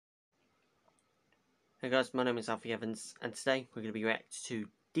Hey guys, my name is Alfie Evans, and today we're going to be reacting to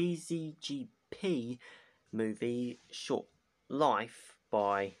DZGP Movie Short Life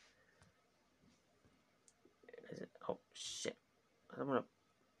by... Oh shit, I don't want to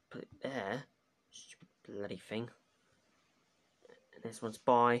put it there, stupid bloody thing. And this one's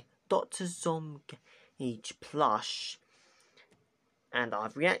by Dr. Zomgage Plush, and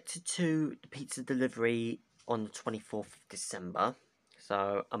I've reacted to the pizza delivery on the 24th of December,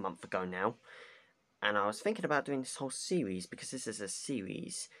 so a month ago now. And I was thinking about doing this whole series because this is a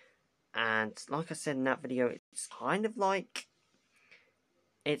series. And like I said in that video, it's kind of like...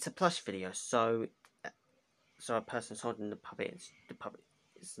 It's a plush video, so a person's holding the puppet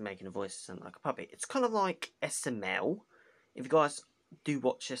is making a voice sound like a puppet. It's kind of like SML. If you guys do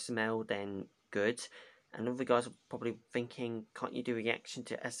watch SML, then good. And all the guys are probably thinking, can't you do a reaction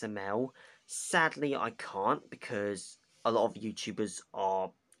to SML? Sadly, I can't, because a lot of YouTubers are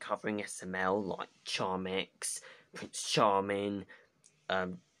covering SML, like Charmix, Prince Charming,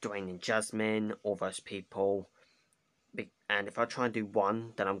 Dwayne and Jasmine, all those people. And if I try and do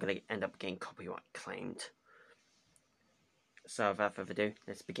one, then I'm going to end up getting copyright claimed. So without further ado,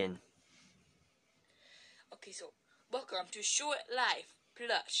 let's begin. Okay, so welcome to Short Life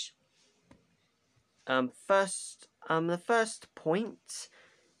Plush. The first point,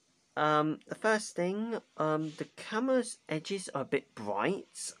 the first thing, the camera's edges are a bit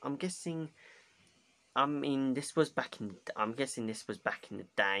bright. I'm guessing, I'm guessing this was back in the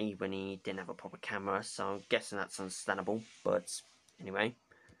day when he didn't have a proper camera, so I'm guessing that's understandable, but anyways.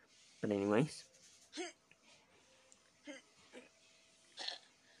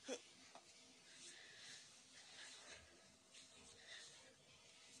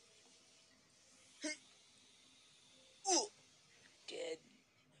 Dead.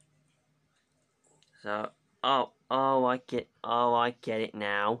 So, I get it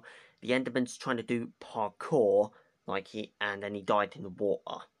now. The Enderman's trying to do parkour, and then he died in the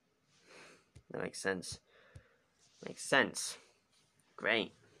water. That makes sense. Makes sense.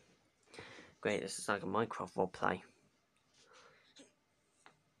 Great. Great, this is like a Minecraft roleplay.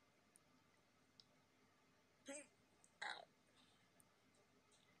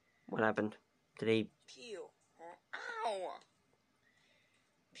 What happened? Did he... Pew. Ow.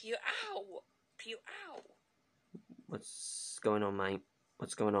 Pew, ow. Pew, ow. What's going on, mate?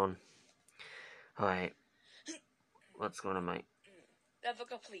 What's going on? Alright. What's going on, mate? Level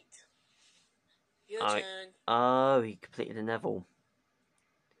complete. Your turn. Oh, he completed the level.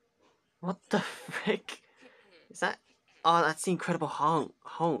 What the frick? Is that... Oh, that's the Incredible Hulk.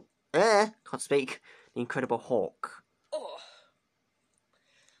 Can't speak. The Incredible Hulk. Oh.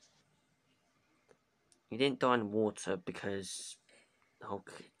 He didn't die in water because the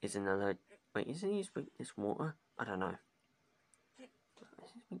Hulk is in another... Wait, isn't his weakness water? I don't know. Is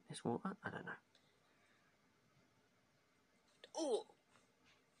his weakness water? I don't know. Oh.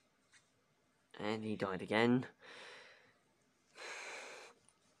 And he died again.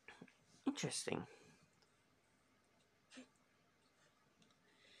 Interesting.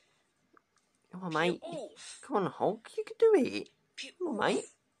 Come on, mate. Come on, Hulk. You can do it. Come on, mate.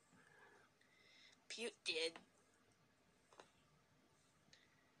 Pew dead.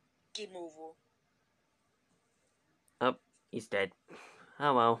 Game over. Oh, he's dead.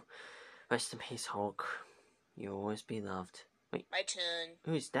 Oh well. Rest in peace, Hulk. You'll always be loved. Wait. My turn.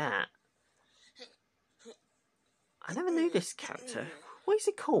 Who's that? I never knew this character. What is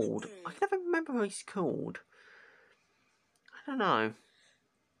he called? I can never remember what he's called. I don't know.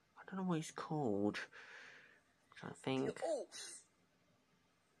 I don't know what he's called. I'm trying to think.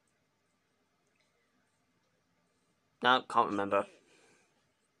 No, can't remember.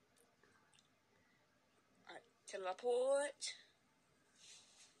 Teleport.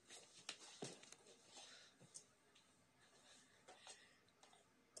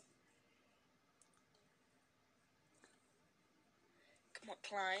 Come on,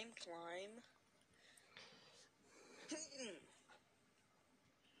 climb.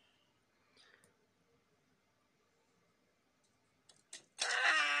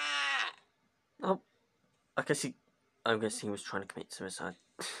 Oh, I'm guessing he was trying to commit suicide.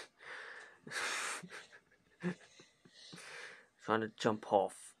 Trying to jump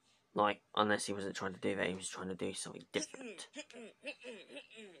off. Like, unless he wasn't trying to do that, he was trying to do something different.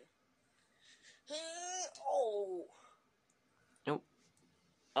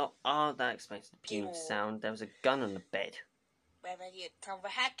 Oh, that explains the pew sound. There was a gun on the bed. Time for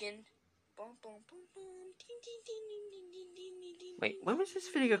hacking. Wait, when was this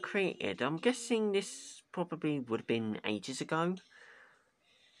video created? I'm guessing this probably would have been ages ago.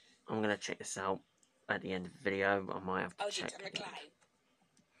 I'm gonna check this out at the end of the video. I might have to check. Climb.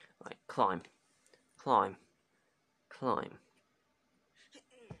 Right, climb. Climb. Climb.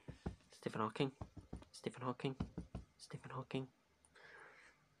 Stephen Hawking. Stephen Hawking. Stephen Hawking.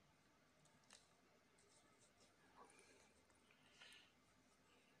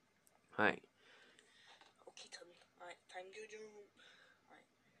 Alright. Okay, Tommy. Alright, time to do. Alright.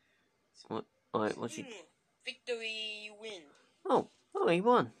 What? Alright, what's he? Victory, you win. Oh, he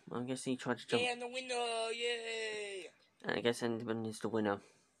won. I guess he tried to jump. Yeah, I'm the winner. Yay. And I guess anyone is the winner.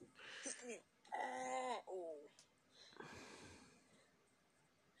 Oh.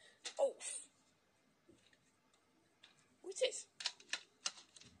 Oh. What's this?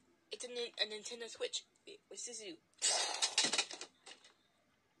 It's a Nintendo Switch. What's this do?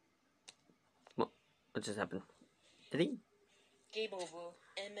 What just happened? Did he? Game over.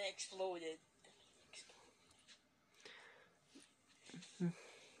 Emma exploded.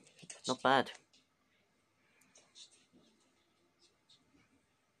 Not bad.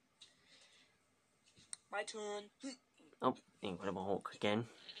 My turn. Oh, Incredible Hulk again.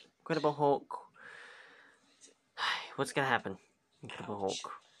 Incredible Hulk. What's gonna happen? Incredible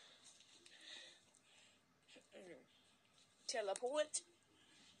Hulk. Teleport.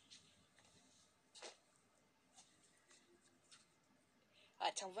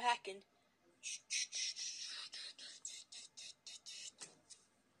 Alright, time for hacking.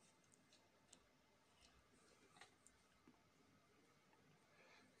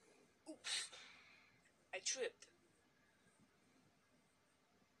 Oof. I tripped.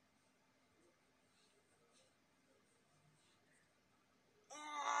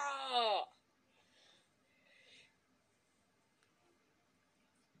 Ah!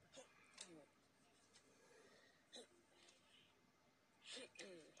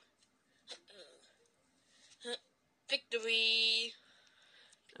 Victory!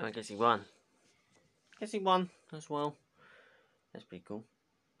 I guess he won. Guess he won as well. That's pretty cool.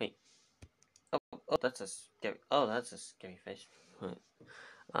 Wait. Oh, that's a scary. Oh, that's a scary face. Right.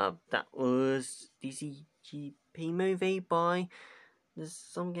 That was DZGP Movie by the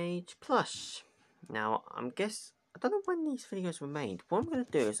Songage Plush. Now, I don't know when these videos were made. What I'm going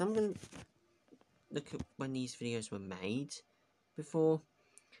to do is I'm going to look at when these videos were made before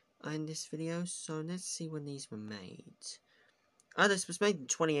I end this video. So let's see when these were made. Oh, this was made in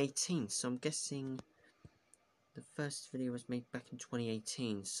 2018, so I'm guessing the first video was made back in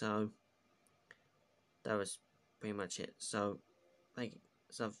 2018, so that was pretty much it. So thank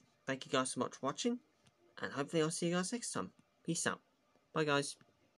you guys so much for watching, and hopefully I'll see you guys next time. Peace out. Bye guys.